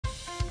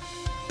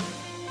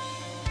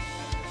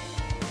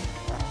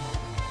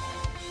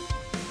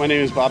My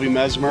name is Bobby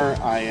Mesmer.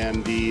 I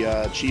am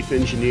the Chief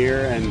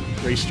Engineer and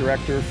Race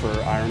Director for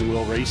Iron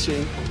Wheel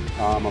Racing.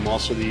 I'm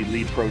also the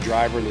lead pro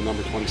driver in the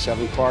number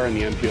 27 car in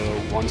the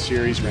MPO1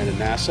 series ran at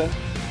NASA.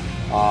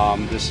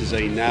 This is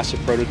a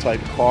NASA prototype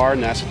car,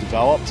 NASA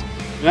developed.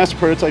 The NASA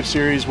prototype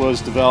series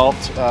was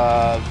developed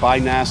by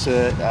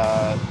NASA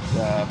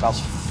about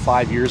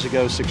 5 years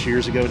ago, 6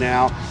 years ago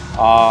now.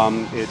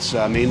 It's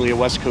mainly a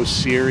West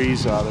Coast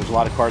series. There's a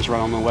lot of cars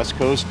run on the West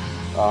Coast.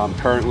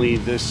 Currently,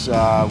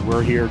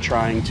 we're here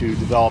trying to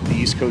develop the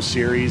East Coast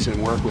series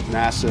and work with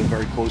NASA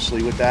very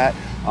closely with that.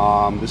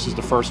 This is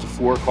the first of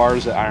 4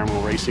 cars that Iron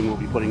Wheel Racing will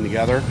be putting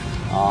together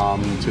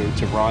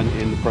to run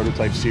in the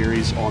prototype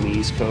series on the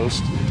East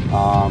Coast.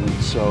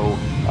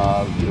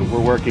 We're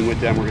working with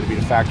them. We're going to be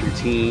the factory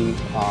team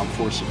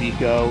for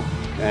Subico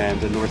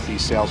and the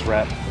Northeast sales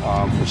rep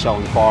for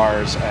selling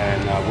cars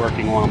and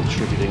working on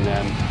distributing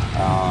them,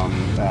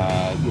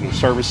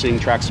 servicing,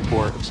 track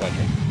support, etc.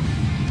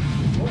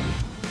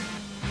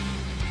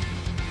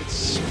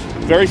 It's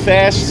very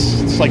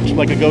fast. It's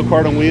like a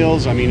go-kart on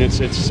wheels. I mean, it's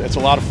a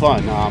lot of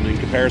fun in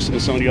comparison to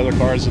some of the other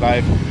cars that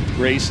I've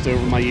raced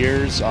over my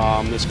years.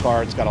 This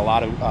car, it's got a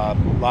lot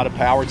of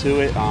power to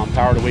it.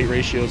 Power to weight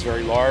ratio is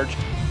very large,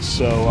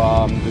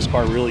 so this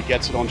car really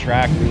gets it on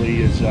track.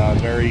 Really is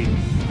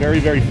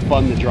very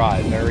fun to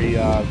drive.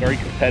 Very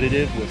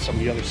competitive with some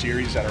of the other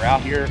series that are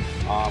out here.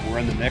 We're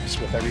in the mix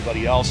with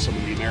everybody else. Some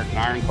of the American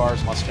Iron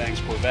cars, Mustangs,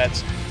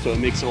 Corvettes. So it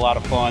makes it a lot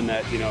of fun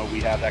that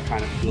we have that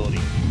kind of ability.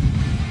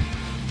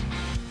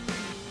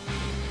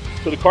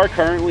 So the car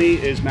currently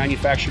is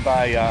manufactured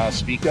by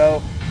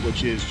Subico,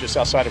 which is just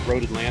outside of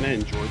Road, Atlanta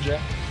in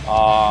Georgia.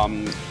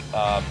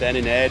 Ben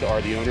and Ed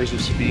are the owners of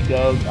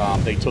Subico.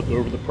 They took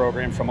over the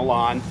program from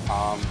Milan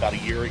about a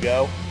year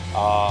ago.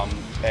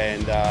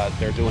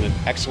 They're doing an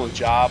excellent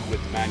job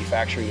with the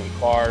manufacturing of the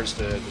cars,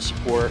 the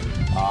support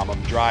of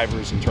the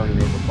drivers, and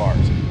turning over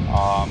cars.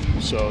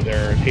 So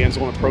they're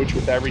hands-on approach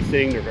with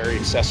everything. They're very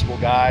accessible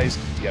guys.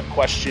 If you have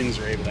questions,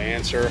 they're able to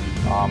answer.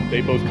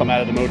 They both come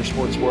out of the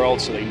motorsports world,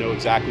 so they know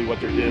exactly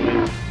what they're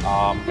doing.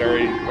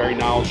 Very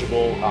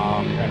knowledgeable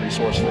and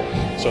resourceful.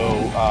 So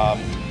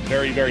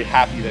very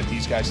happy that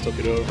these guys took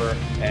it over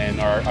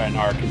and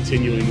are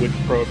continuing with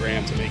the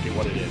program to make it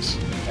what it is.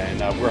 And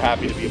we're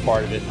happy to be a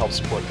part of it and help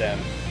support them,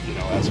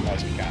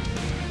 as we can.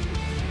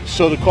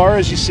 So the car,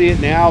 as you see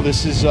it now,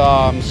 this is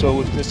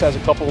this has a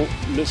couple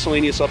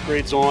miscellaneous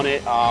upgrades on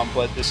it,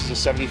 but this is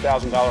a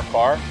 $70,000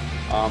 car.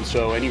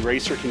 So any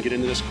racer can get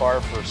into this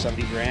car for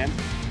 70 grand.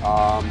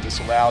 This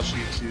allows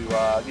you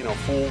to,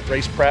 full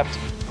race prepped,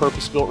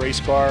 purpose-built race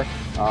car,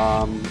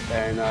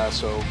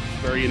 so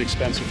very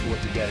inexpensive for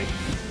what you're getting.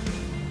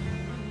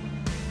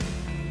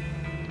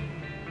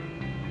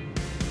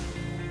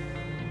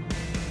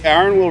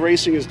 Iron Wheel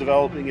Racing is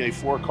developing a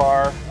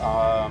 4-car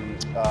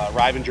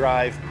Rive and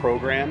Drive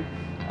program.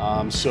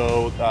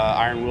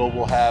 Iron Wheel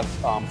will have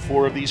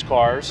 4 of these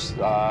cars.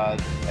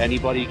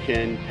 Anybody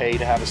can pay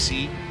to have a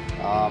seat.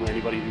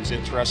 Anybody who's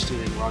interested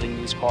in running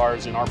these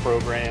cars in our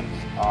program,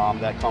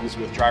 that comes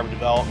with driver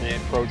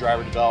development, pro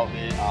driver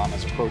development.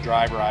 As a pro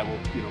driver, I will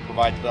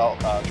provide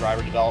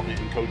driver development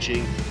and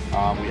coaching.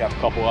 We have a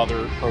couple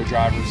other pro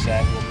drivers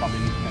that will come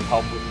in and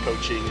help with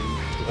coaching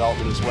and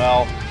development as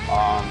well.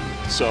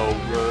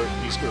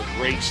 These are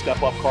great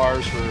step-up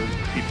cars for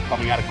people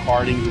coming out of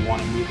karting who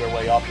want to move their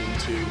way up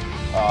into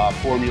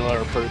Formula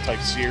or prototype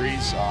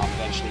series,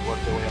 eventually work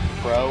their way up to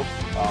pro.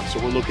 So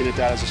we're looking at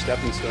that as a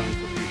stepping stone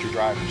for future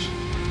drivers.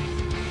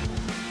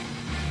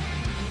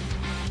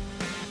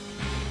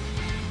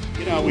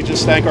 We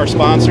just thank our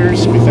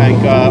sponsors. We thank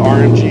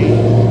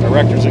RMG,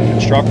 Erectors and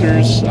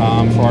Constructors,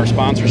 for our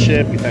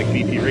sponsorship. We thank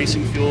VP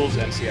Racing Fuels,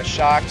 MCS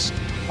Shocks,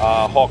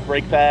 Hawk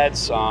brake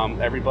pads,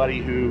 everybody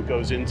who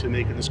goes into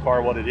making this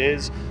car what it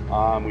is.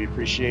 We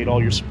appreciate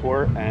all your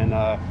support, and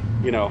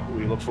we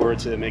look forward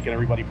to making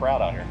everybody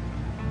proud out here.